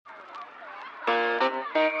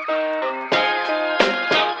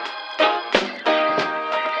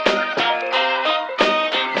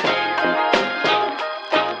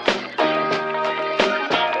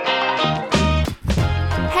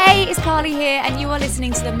here, and you are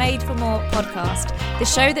listening to the Made for More podcast, the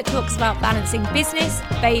show that talks about balancing business,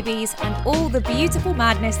 babies, and all the beautiful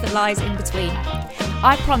madness that lies in between.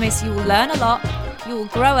 I promise you will learn a lot, you will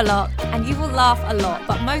grow a lot, and you will laugh a lot.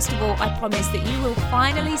 But most of all, I promise that you will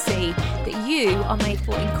finally see that you are made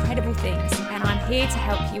for incredible things, and I'm here to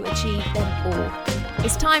help you achieve them all.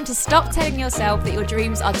 It's time to stop telling yourself that your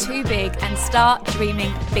dreams are too big and start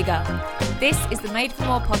dreaming bigger. This is the Made for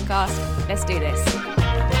More podcast. Let's do this.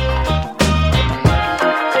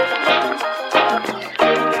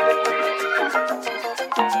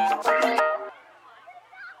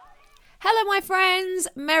 Hello, my friends.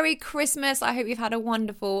 Merry Christmas. I hope you've had a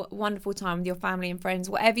wonderful, wonderful time with your family and friends,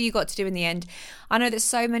 whatever you got to do in the end. I know that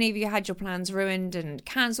so many of you had your plans ruined and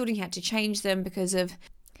cancelled and you had to change them because of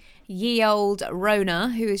ye old Rona,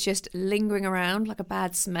 who is just lingering around like a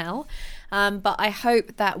bad smell. But I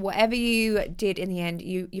hope that whatever you did in the end,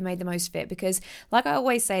 you made the most of it, because like I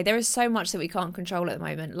always say, there is so much that we can't control at the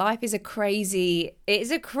moment. Life is a crazy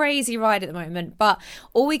ride at the moment, but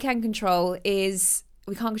all we can control is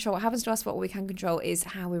we can't control what happens to us, but all we can control is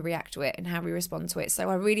how we react to it and how we respond to it. So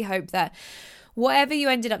I really hope that whatever you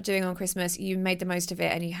ended up doing on Christmas, you made the most of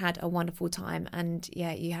it and you had a wonderful time, and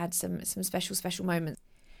yeah, you had some special moments.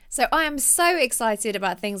 So I am so excited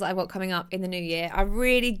about things that I've got coming up in the new year. I'm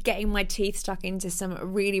really getting my teeth stuck into some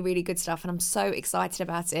really, really good stuff, and I'm so excited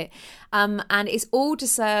about it. And it's all to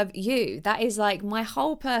serve you. That is like my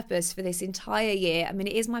whole purpose for this entire year. I mean,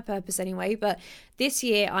 it is my purpose anyway, but this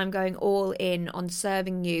year I'm going all in on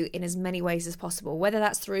serving you in as many ways as possible, whether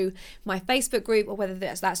that's through my Facebook group or whether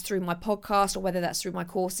that's through my podcast or whether that's through my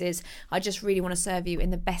courses. I just really want to serve you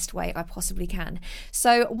in the best way I possibly can.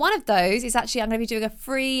 So one of those is actually I'm going to be doing a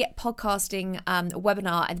free podcasting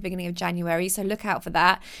webinar at the beginning of January, so look out for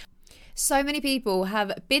that. So many people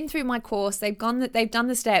have been through my course, they've done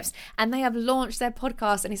the steps, and they have launched their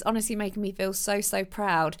podcast, and it's honestly making me feel so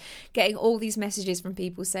proud, getting all these messages from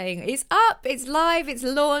people saying it's up, it's live, it's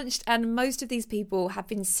launched. And most of these people have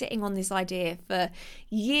been sitting on this idea for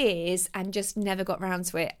years and just never got around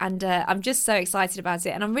to it. And I'm just so excited about it,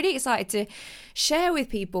 and I'm really excited to share with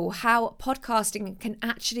people how podcasting can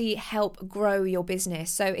actually help grow your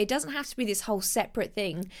business. So it doesn't have to be this whole separate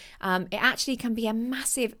thing. It actually can be a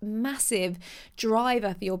massive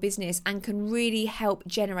driver for your business and can really help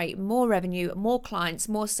generate more revenue, more clients,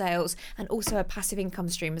 more sales, and also a passive income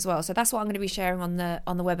stream as well. So that's what I'm going to be sharing on the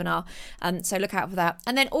webinar. So look out for that.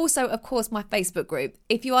 And then also, of course, my Facebook group.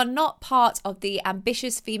 If you are not part of the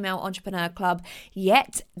Ambitious Female Entrepreneur Club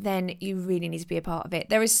yet, then you really need to be a part of it.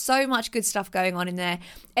 There is so much good stuff going on in there.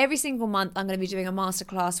 Every single month, I'm going to be doing a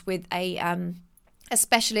masterclass with a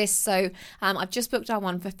specialist. So I've just booked our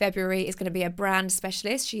one for February. It's going to be a brand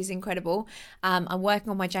specialist. She's incredible. I'm working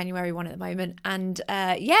on my January one at the moment. And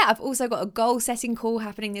I've also got a goal setting call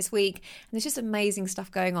happening this week. And there's just amazing stuff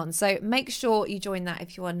going on. So make sure you join that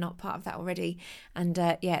if you are not part of that already. And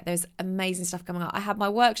there's amazing stuff coming up. I had my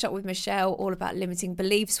workshop with Michelle all about limiting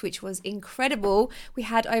beliefs, which was incredible. We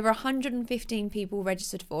had over 115 people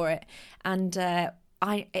registered for it. And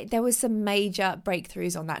there was some major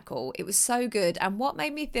breakthroughs on that call. It was so good. And what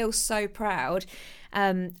made me feel so proud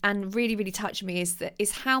and really, really touched me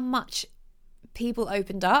is how much people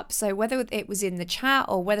opened up. So whether it was in the chat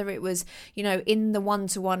or whether it was, in the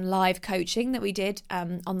one-to-one live coaching that we did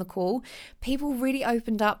on the call, people really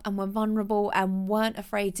opened up and were vulnerable and weren't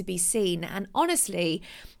afraid to be seen. And honestly,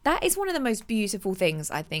 that is one of the most beautiful things,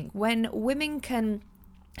 I think, when women can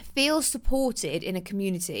feel supported in a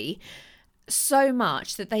community so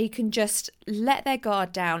much that they can just let their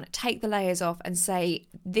guard down, take the layers off and say,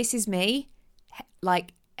 this is me,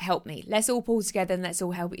 like, help me. Let's all pull together and let's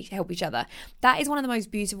all help each other. That is one of the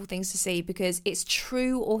most beautiful things to see, because it's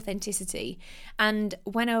true authenticity. And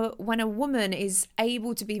when a woman is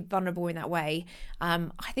able to be vulnerable in that way, I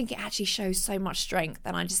think it actually shows so much strength,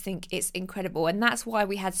 and I just think it's incredible. And that's why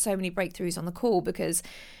we had so many breakthroughs on the call, because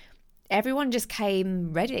everyone just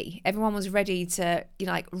came ready. Everyone was ready to,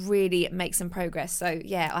 really make some progress. So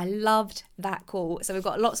yeah, I loved that call. So we've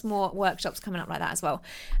got lots more workshops coming up like that as well.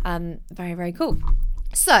 Very, very cool.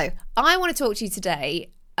 So I want to talk to you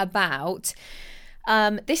today about, I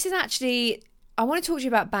want to talk to you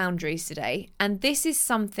about boundaries today. And this is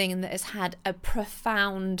something that has had a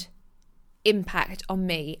profound impact on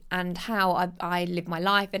me and how I live my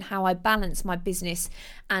life and how I balance my business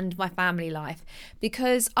and my family life.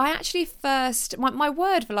 Because I actually my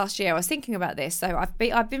word for last year, I was thinking about this, so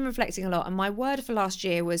I've been reflecting a lot, and my word for last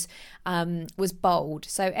year was bold.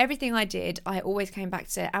 So everything I did, I always came back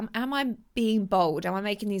to, am I being bold? Am I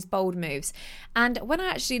making these bold moves? And when I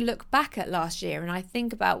actually look back at last year and I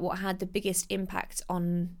think about what had the biggest impact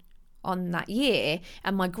on on that year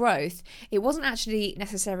and my growth, it wasn't actually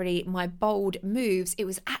necessarily my bold moves, it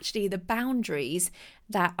was actually the boundaries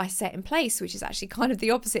that I set in place, which is actually kind of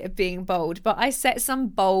the opposite of being bold. But I set some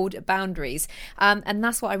bold boundaries, and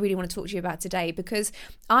that's what I really want to talk to you about today, because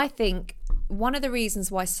I think one of the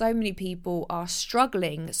reasons why so many people are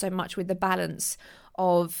struggling so much with the balance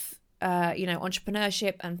of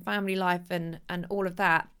entrepreneurship and family life and all of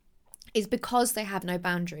that is because they have no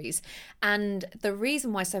boundaries. And the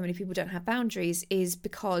reason why so many people don't have boundaries is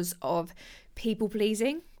because of people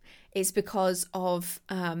pleasing. It's because of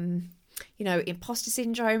imposter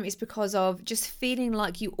syndrome. It's because of just feeling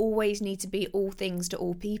like you always need to be all things to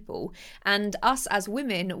all people. And us as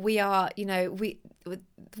women, we are,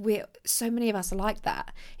 we're so many of us are like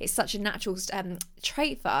that. It's such a natural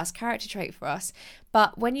trait for us, character trait for us.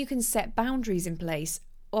 But when you can set boundaries in place,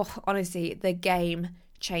 honestly, the game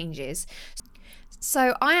changes.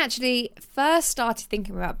 So I actually first started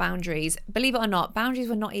thinking about boundaries. Believe it or not, boundaries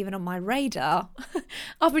were not even on my radar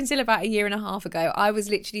up until about 1.5 years ago. I was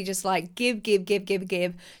literally just like give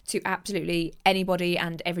to absolutely anybody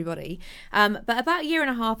and everybody. But about 1.5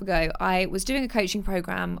 years ago, I was doing a coaching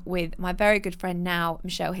program with my very good friend now,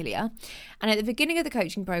 Michelle Hillier. And at the beginning of the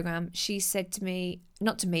coaching program, she said to me,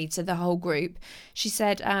 not to me, to the whole group, she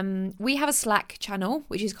said, we have a Slack channel,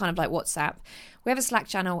 which is kind of like WhatsApp. We have a Slack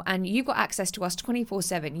channel and you've got access to us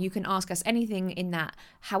 24/7. You can ask us anything in that.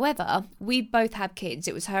 However, we both have kids.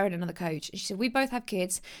 It was her and another coach. She said, we both have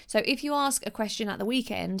kids. So if you ask a question at the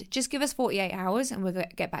weekend, just give us 48 hours and we'll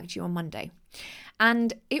get back to you on Monday.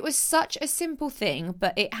 And it was such a simple thing,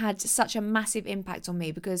 but it had such a massive impact on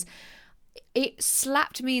me because it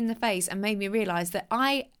slapped me in the face and made me realize that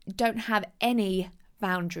I don't have any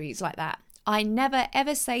boundaries like that. I never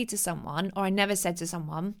ever say to someone, or I never said to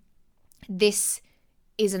someone, this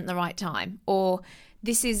isn't the right time, or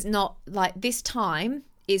this is not, like, this time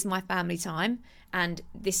is my family time and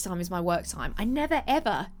this time is my work time. I never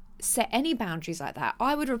ever set any boundaries like that.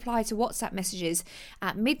 I would reply to WhatsApp messages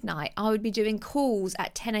at midnight. I would be doing calls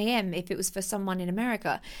at 10 a.m. if it was for someone in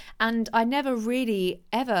America. And I never really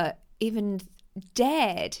ever even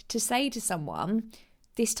dared to say to someone,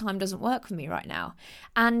 this time doesn't work for me right now.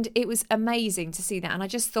 And it was amazing to see that. And I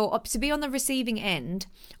just thought, to be on the receiving end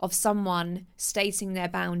of someone stating their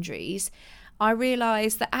boundaries, I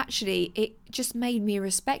realised that actually it just made me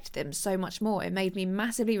respect them so much more. It made me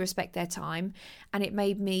massively respect their time. And it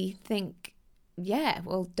made me think, yeah,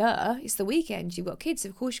 well, duh, it's the weekend. You've got kids.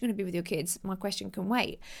 Of course you're going to be with your kids. My question can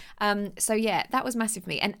wait. So yeah, that was massive for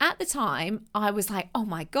me. And at the time, I was like, oh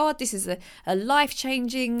my God, this is a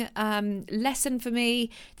life-changing lesson for me.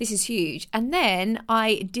 This is huge. And then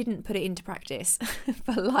I didn't put it into practice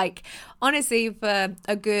honestly, for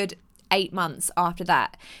a good 8 months after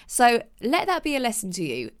that. So let that be a lesson to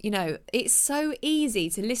you. It's so easy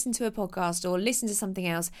to listen to a podcast or listen to something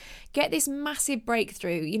else, get this massive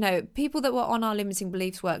breakthrough. People that were on our limiting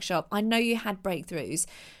beliefs workshop, I know you had breakthroughs,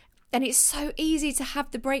 and it's so easy to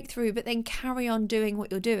have the breakthrough but then carry on doing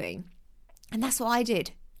what you're doing. And that's what I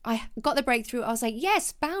did. I got the breakthrough. I was like,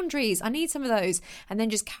 yes, boundaries. I need some of those. And then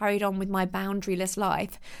just carried on with my boundaryless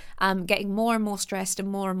life, getting more and more stressed and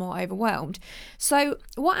more overwhelmed. So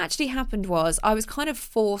what actually happened was I was kind of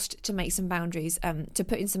forced to make some boundaries, to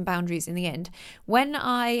put in some boundaries in the end. When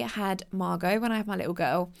I had Margot, when I had my little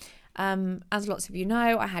girl, as lots of you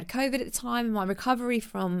know, I had COVID at the time, and my recovery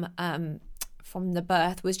from the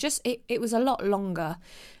birth was just, it was a lot longer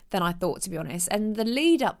than I thought, to be honest. And the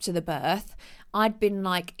lead up to the birth, I'd been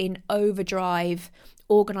like in overdrive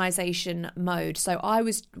organization mode. So I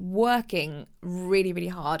was working really, really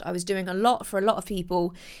hard. I was doing a lot for a lot of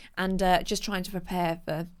people and just trying to prepare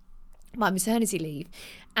for my maternity leave.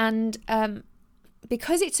 And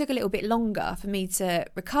because it took a little bit longer for me to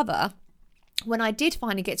recover, when I did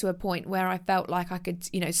finally get to a point where I felt like I could,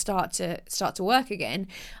 start to work again,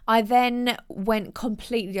 I then went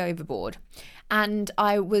completely overboard. And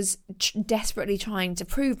I was desperately trying to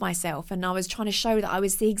prove myself, and I was trying to show that I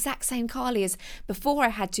was the exact same Carly as before I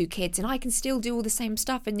had 2 kids, and I can still do all the same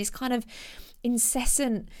stuff in this kind of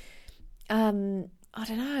incessant, I don't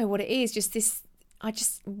know what it is, just this, I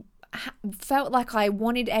just felt like I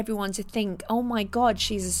wanted everyone to think, oh my God,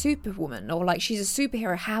 she's a superwoman, or like she's a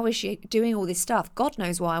superhero. How is she doing all this stuff? God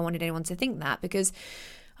knows why I wanted anyone to think that, because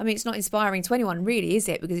it's not inspiring to anyone, really, is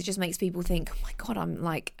it? Because it just makes people think, oh my God, I'm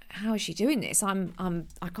like, how is she doing this? I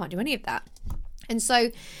can't do any of that. And so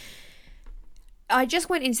I just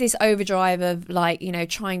went into this overdrive of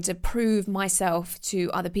trying to prove myself to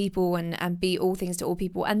other people and be all things to all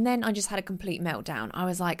people. And then I just had a complete meltdown. I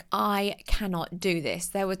was like, I cannot do this.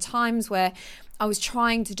 There were times where I was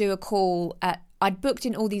trying to do a call at I'd booked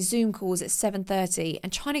in all these Zoom calls at 7:30,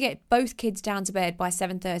 and trying to get both kids down to bed by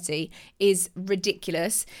 7:30 is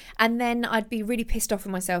ridiculous. And then I'd be really pissed off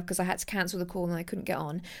with myself because I had to cancel the call and I couldn't get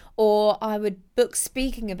on. Or I would book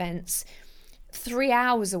speaking events 3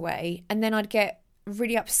 hours away, and then I'd get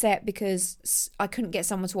really upset because I couldn't get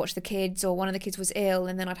someone to watch the kids, or one of the kids was ill,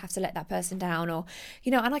 and then I'd have to let that person down, or,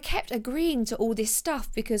 you know, and I kept agreeing to all this stuff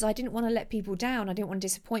because I didn't want to let people down. I didn't want to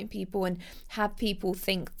disappoint people and have people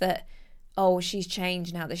think that, oh, she's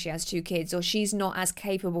changed now that she has 2 kids, or she's not as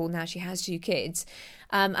capable now she has 2 kids.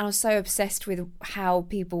 And I was so obsessed with how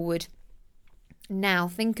people would now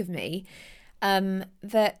think of me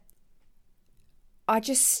that I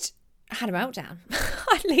just had a meltdown.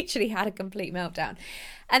 I literally had a complete meltdown.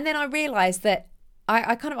 And then I realised that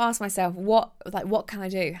I kind of asked myself, what can I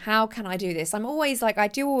do? How can I do this? I'm always like, I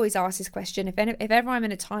do always ask this question. If ever I'm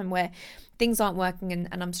in a time where things aren't working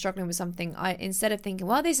and I'm struggling with something, instead of thinking,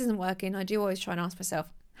 well, this isn't working, I do always try and ask myself,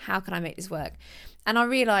 how can I make this work? And I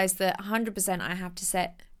realised that 100% I have to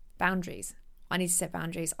set boundaries. I need to set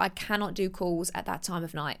boundaries. I cannot do calls at that time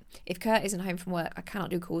of night. If Kurt isn't home from work, I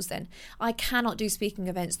cannot do calls then. I cannot do speaking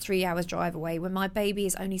events 3 hours drive away when my baby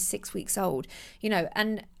is only 6 weeks old. You know,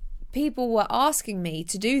 and people were asking me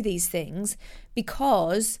to do these things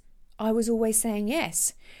because I was always saying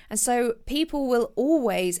yes. And so people will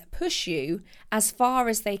always push you as far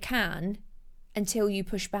as they can until you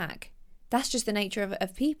push back. That's just the nature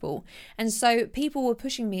of people. And so people were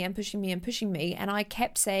pushing me and pushing me and pushing me. And I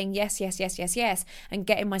kept saying yes, yes, yes, yes, yes, and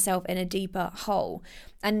getting myself in a deeper hole.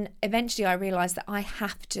 And eventually I realized that I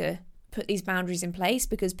have to put these boundaries in place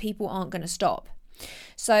because people aren't going to stop.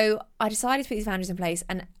 So I decided to put these boundaries in place,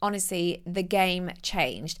 and honestly, the game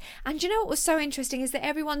changed. And you know what was so interesting is that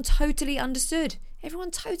everyone totally understood.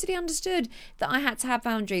 Everyone totally understood that I had to have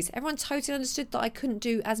boundaries. Everyone totally understood that I couldn't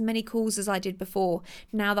do as many calls as I did before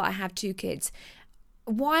now that I have 2 kids.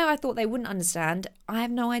 Why I thought they wouldn't understand, I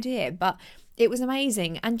have no idea, but it was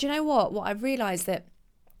amazing. And you know what? What I've realised that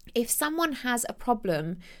if someone has a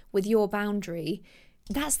problem with your boundary,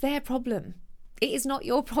 that's their problem. It is not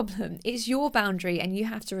your problem. It's your boundary, and you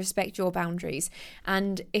have to respect your boundaries.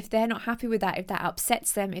 And if they're not happy with that, if that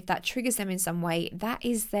upsets them, if that triggers them in some way, that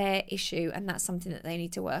is their issue, and that's something that they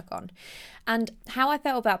need to work on. And how I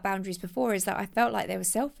felt about boundaries before is that I felt like they were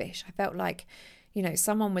selfish. I felt like, you know,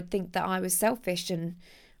 someone would think that I was selfish and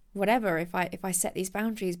whatever if I set these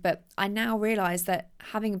boundaries. But I now realize that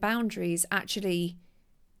having boundaries actually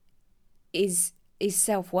is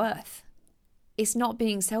self-worth. It's not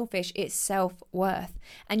being selfish, it's self-worth.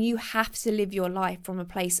 And you have to live your life from a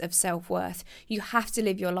place of self-worth. You have to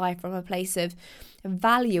live your life from a place of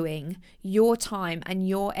valuing your time and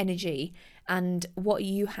your energy and what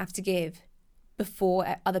you have to give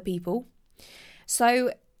before other people.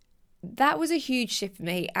 So that was a huge shift for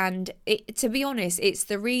me. And to be honest, it's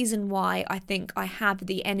the reason why I think I have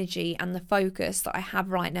the energy and the focus that I have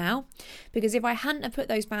right now. Because if I hadn't have put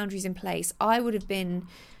those boundaries in place, I would have been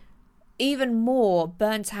even more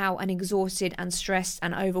burnt out and exhausted and stressed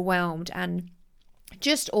and overwhelmed and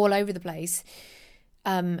just all over the place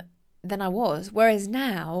than I was. Whereas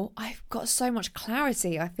now I've got so much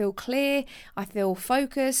clarity. I feel clear, I feel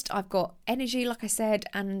focused, I've got energy, like I said,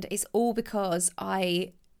 and it's all because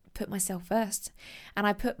I put myself first, and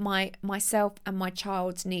I put myself and my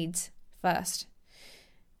child's needs first.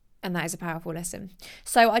 And that is a powerful lesson.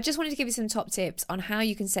 So I just wanted to give you some top tips on how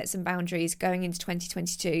you can set some boundaries going into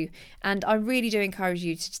 2022. And I really do encourage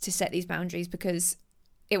you to set these boundaries because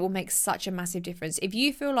it will make such a massive difference. If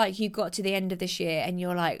you feel like you got to the end of this year and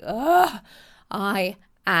you're like, oh, I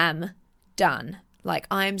am done. Like,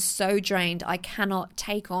 I'm so drained. I cannot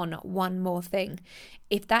take on one more thing.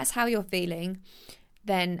 If that's how you're feeling,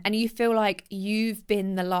 then, and you feel like you've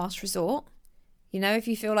been the last resort, you know, if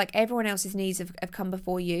you feel like everyone else's needs have come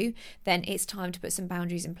before you, then it's time to put some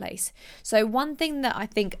boundaries in place. So one thing that I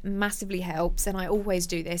think massively helps, and I always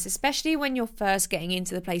do this, especially when you're first getting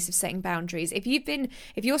into the place of setting boundaries, if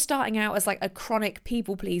you're starting out as like a chronic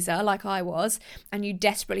people pleaser like I was, and you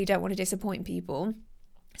desperately don't want to disappoint people,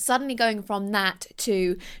 suddenly going from that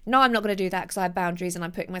to, no, I'm not going to do that because I have boundaries and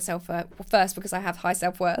I'm putting myself first because I have high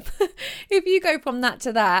self-worth. If you go from that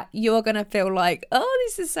to that, you're going to feel like, oh,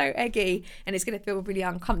 this is so eggy, and it's going to feel really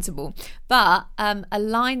uncomfortable. But a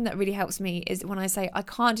line that really helps me is when I say, I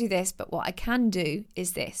can't do this, but what I can do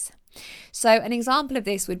is this. So an example of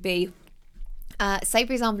this would be, say,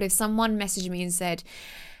 for example, if someone messaged me and said,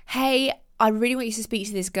 hey, I really want you to speak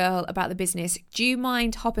to this girl about the business. Do you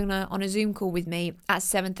mind hopping on a Zoom call with me at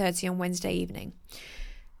 7:30 on Wednesday evening?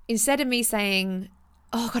 Instead of me saying,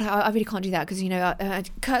 oh God, I really can't do that because, you know,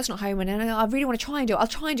 Kurt's not home and I really want to try and do it. I'll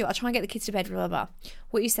try and get the kids to bed, blah, blah, blah.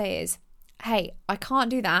 What you say is, hey, I can't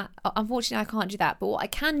do that. Unfortunately, I can't do that. But what I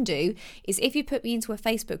can do is if you put me into a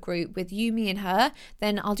Facebook group with you, me and her,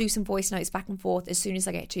 then I'll do some voice notes back and forth as soon as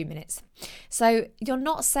I get 2 minutes. So you're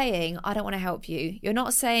not saying I don't want to help you. You're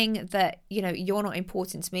not saying that, you're not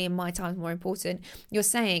important to me and my time's more important. You're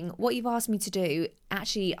saying what you've asked me to do,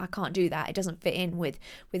 actually, I can't do that. It doesn't fit in with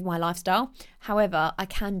my lifestyle. However, I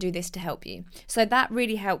can do this to help you. So that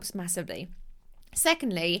really helps massively.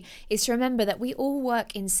 Secondly, is to remember that we all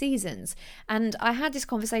work in seasons. And I had this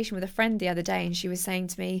conversation with a friend the other day, and she was saying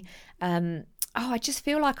to me, I just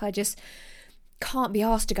feel like I just can't be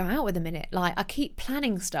asked to go out with a minute. Like, I keep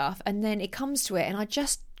planning stuff and then it comes to it and I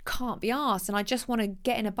just can't be asked, and I just want to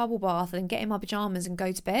get in a bubble bath and get in my pajamas and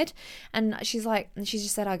go to bed. And she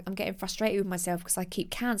just said, I'm getting frustrated with myself because I keep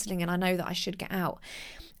cancelling and I know that I should get out.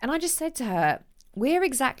 And I just said to her, we're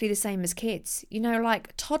exactly the same as kids.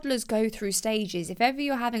 Like toddlers go through stages. If ever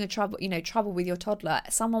you're having trouble with your toddler,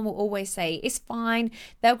 someone will always say, it's fine.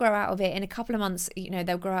 They'll grow out of it in a couple of months.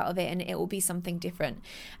 They'll grow out of it and it will be something different.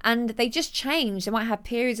 And they just change. They might have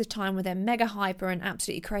periods of time where they're mega hyper and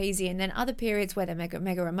absolutely crazy. And then other periods where they're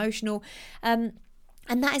mega emotional.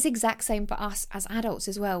 And that is exact same for us as adults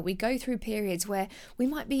as well. We go through periods where we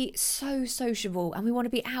might be so sociable and we want to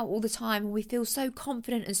be out all the time and we feel so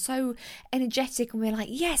confident and so energetic and we're like,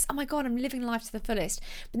 yes, oh my God, I'm living life to the fullest.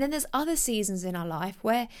 But then there's other seasons in our life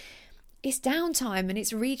where it's downtime and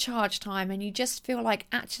it's recharge time and you just feel like,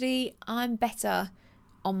 actually, I'm better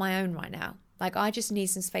on my own right now. Like, I just need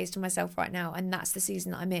some space to myself right now, and that's the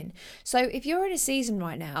season that I'm in. So if you're in a season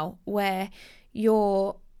right now where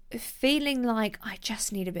you're feeling like I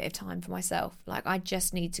just need a bit of time for myself, like I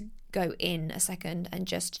just need to go in a second and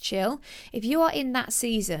just chill. If you are in that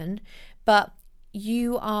season, but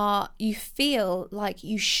you feel like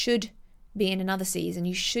you should be in another season,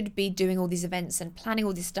 you should be doing all these events and planning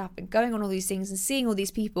all this stuff and going on all these things and seeing all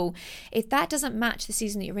these people, if that doesn't match the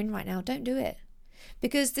season that you're in right now, don't do it.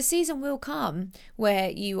 Because the season will come where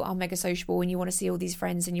you are mega sociable and you want to see all these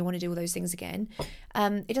friends and you want to do all those things again.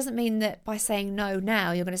 It doesn't mean that by saying no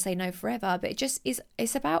now, you're going to say no forever, but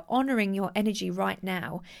it's about honouring your energy right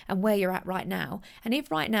now and where you're at right now. And if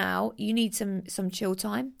right now you need some chill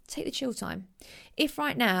time, take the chill time. If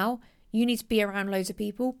right now you need to be around loads of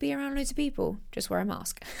people, be around loads of people. Just wear a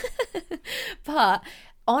mask. But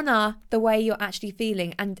honour the way you're actually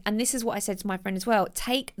feeling. And this is what I said to my friend as well.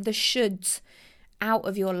 Take the shoulds out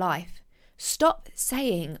of your life. Stop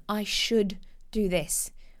saying I should do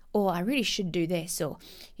this, or I really should do this, or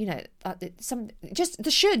just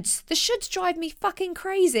the shoulds. The shoulds drive me fucking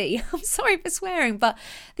crazy. I'm sorry for swearing, but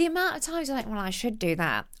the amount of times I'm like, well, I should do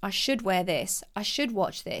that, I should wear this, I should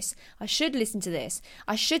watch this, I should listen to this,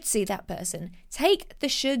 I should see that person. Take the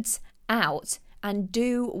shoulds out and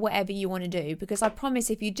do whatever you want to do, because I promise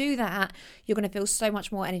if you do that, you're going to feel so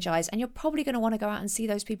much more energized, and you're probably going to want to go out and see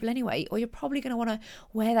those people anyway, or you're probably going to want to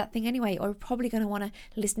wear that thing anyway, or you're probably going to want to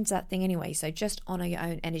listen to that thing anyway. So just honor your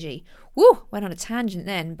own energy. Woo, went on a tangent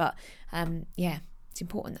then, but yeah, it's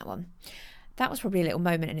important, that one. That was probably a little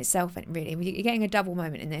moment in itself, really. You're getting a double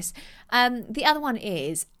moment in this. The other one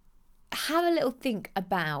is, have a little think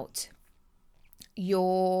about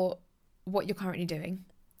what you're currently doing,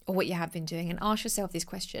 or what you have been doing, and ask yourself this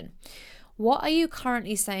question. What are you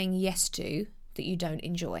currently saying yes to that you don't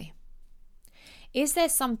enjoy? Is there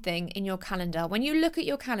something in your calendar, when you look at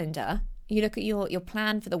your calendar, you look at your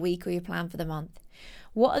plan for the week or your plan for the month,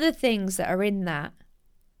 what are the things that are in that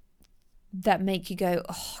make you go,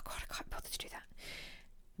 oh God, I can't bother to do that?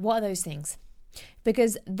 What are those things?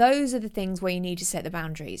 Because those are the things where you need to set the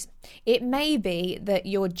boundaries. It may be that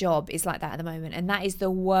your job is like that at the moment, and that is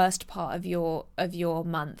the worst part of your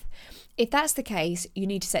month. If that's the case, you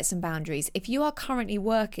need to set some boundaries. If you are currently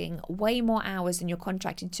working way more hours than you're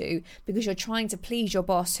contracted to because you're trying to please your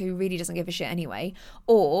boss who really doesn't give a shit anyway,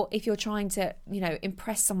 or if you're trying to,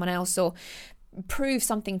 impress someone else or prove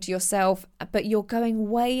something to yourself, but you're going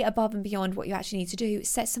way above and beyond what you actually need to do,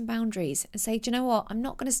 set some boundaries and say, do you know what? I'm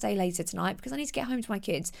not going to stay later tonight because I need to get home to my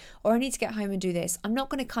kids, or I need to get home and do this. I'm not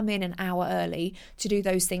going to come in an hour early to do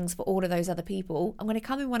those things for all of those other people. I'm going to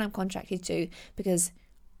come in when I'm contracted to, because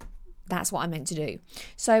that's what I'm meant to do.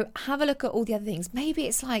 So have a look at all the other things. Maybe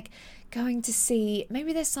it's like going to see,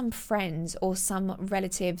 maybe there's some friends or some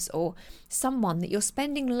relatives or someone that you're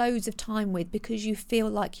spending loads of time with because you feel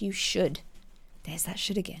like you should. There's that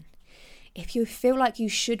should again. If you feel like you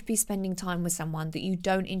should be spending time with someone that you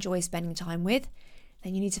don't enjoy spending time with,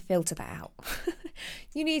 then you need to filter that out.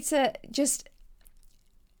 You need to just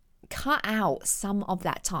cut out some of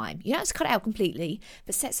that time. You don't have to cut it out completely,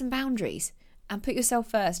 but set some boundaries. and put yourself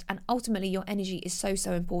first. And ultimately, your energy is so,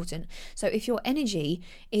 so important. So if your energy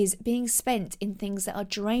is being spent in things that are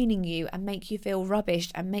draining you and make you feel rubbish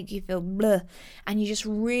and make you feel bleh, and you just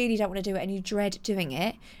really don't want to do it and you dread doing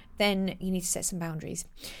it, then you need to set some boundaries.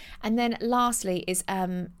 And then lastly is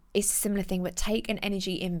it's a similar thing, but take an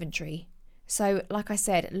energy inventory. So like I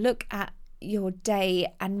said, look at your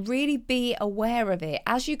day and really be aware of it.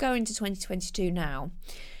 As you go into 2022 now,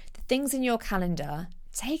 the things in your calendar,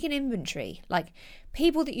 take an inventory. Like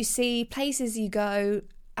people that you see, places you go,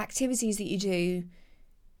 activities that you do.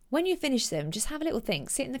 When you finish them, just have a little think.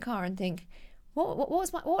 Sit in the car and think, what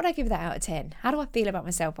would I give that out of 10? How do I feel about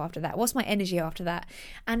myself after that? What's my energy after that?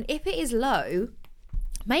 And if it is low,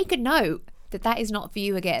 make a note that is not for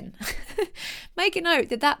you again. Make a note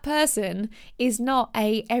that person is not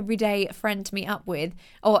a everyday friend to meet up with,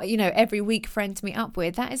 or, every week friend to meet up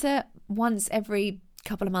with. That is a once every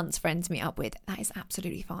couple of months friend to meet up with. That is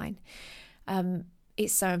absolutely fine.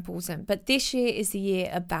 It's so important. But this year is the year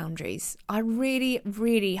of boundaries. I really,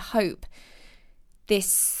 really hope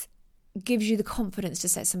this gives you the confidence to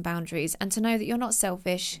set some boundaries and to know that you're not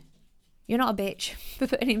selfish. You're not a bitch for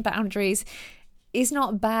putting in boundaries. It's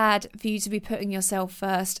not bad for you to be putting yourself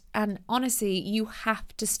first. And honestly, you have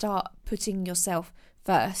to start putting yourself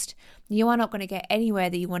first. You are not going to get anywhere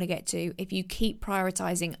that you want to get to if you keep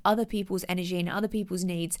prioritizing other people's energy and other people's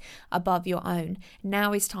needs above your own.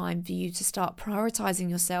 Now is time for you to start prioritizing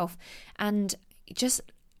yourself and just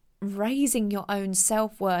raising your own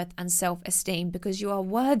self-worth and self-esteem, because you are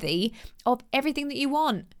worthy of everything that you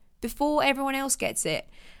want before everyone else gets it.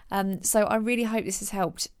 So I really hope this has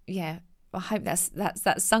helped. Yeah, I hope that's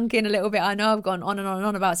sunk in a little bit. I know I've gone on and on and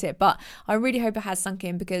on about it, but I really hope it has sunk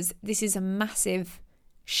in, because this is a massive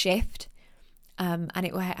shift, and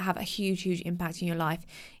it will have a huge, huge impact in your life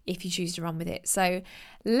if you choose to run with it. So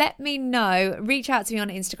let me know, reach out to me on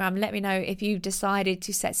Instagram, let me know if you've decided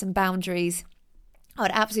to set some boundaries. I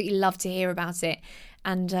would absolutely love to hear about it.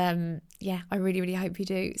 And I really, really hope you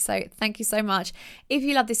do. So thank you so much. If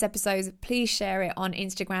you love this episode, please share it on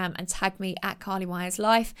Instagram and tag me at Carly Wires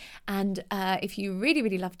Life. And if you really,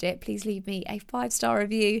 really loved it, please leave me a 5-star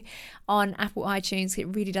review on Apple iTunes. It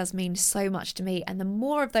really does mean so much to me. And the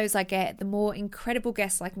more of those I get, the more incredible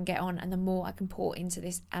guests I can get on, and the more I can pour into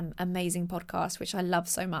this amazing podcast, which I love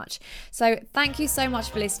so much. So thank you so much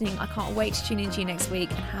for listening. I can't wait to tune into you next week,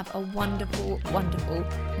 and have a wonderful, wonderful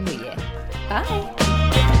New Year.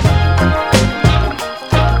 Bye.